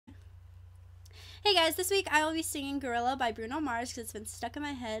Hey guys, this week I will be singing Gorilla by Bruno Mars because it's been stuck in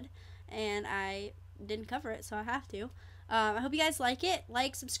my head and I didn't cover it, so I have to. I hope you guys like it.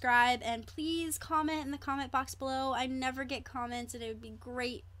 Like, subscribe, and please comment in the comment box below. I never get comments, and it would be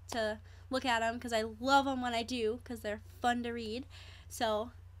great to look at them because I love them when I do because they're fun to read.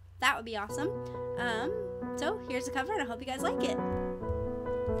 So that would be awesome. So here's the cover, and I hope you guys like it.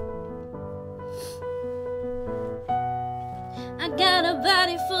 I got a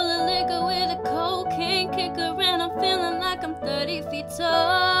body full of liquor with a cocaine kicker, and I'm feeling like I'm 30 feet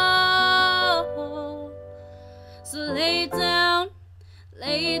tall. So lay down,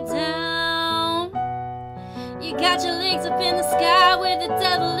 lay down. You got your legs up in the sky with the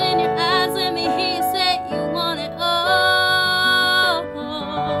devil in your eyes. Let me hear you say you want it all.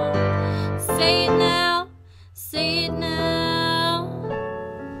 Say it now, say it now.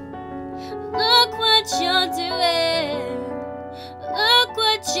 Look what you're doing. Look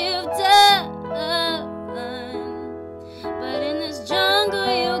what you've done. But in this jungle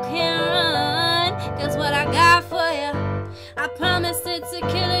you can't run. Cause what I got for you, I promised it to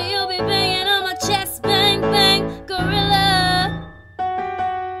kill her. You'll be banging on my chest, bang, bang, gorilla.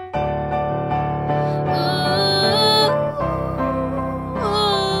 Ooh,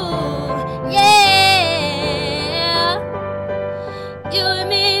 ooh, yeah. You and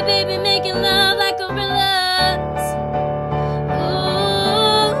me, baby, making love like gorillas.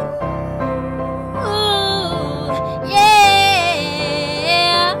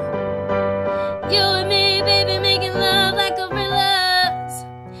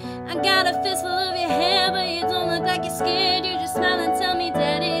 Scared, you just smile and tell me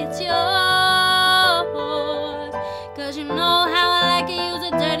that it's yours. Cause you know how I like to use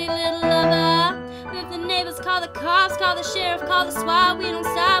a dirty little lover. If the neighbors call the cops, call the sheriff, call the SWAT, we don't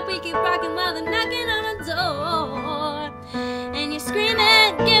stop, we keep rocking while they're knocking on the door. And you're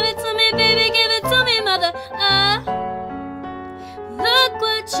screaming, give it to me, baby, give it to me, mother. Look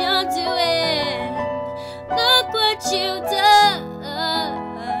what you're doing. Look what you've done.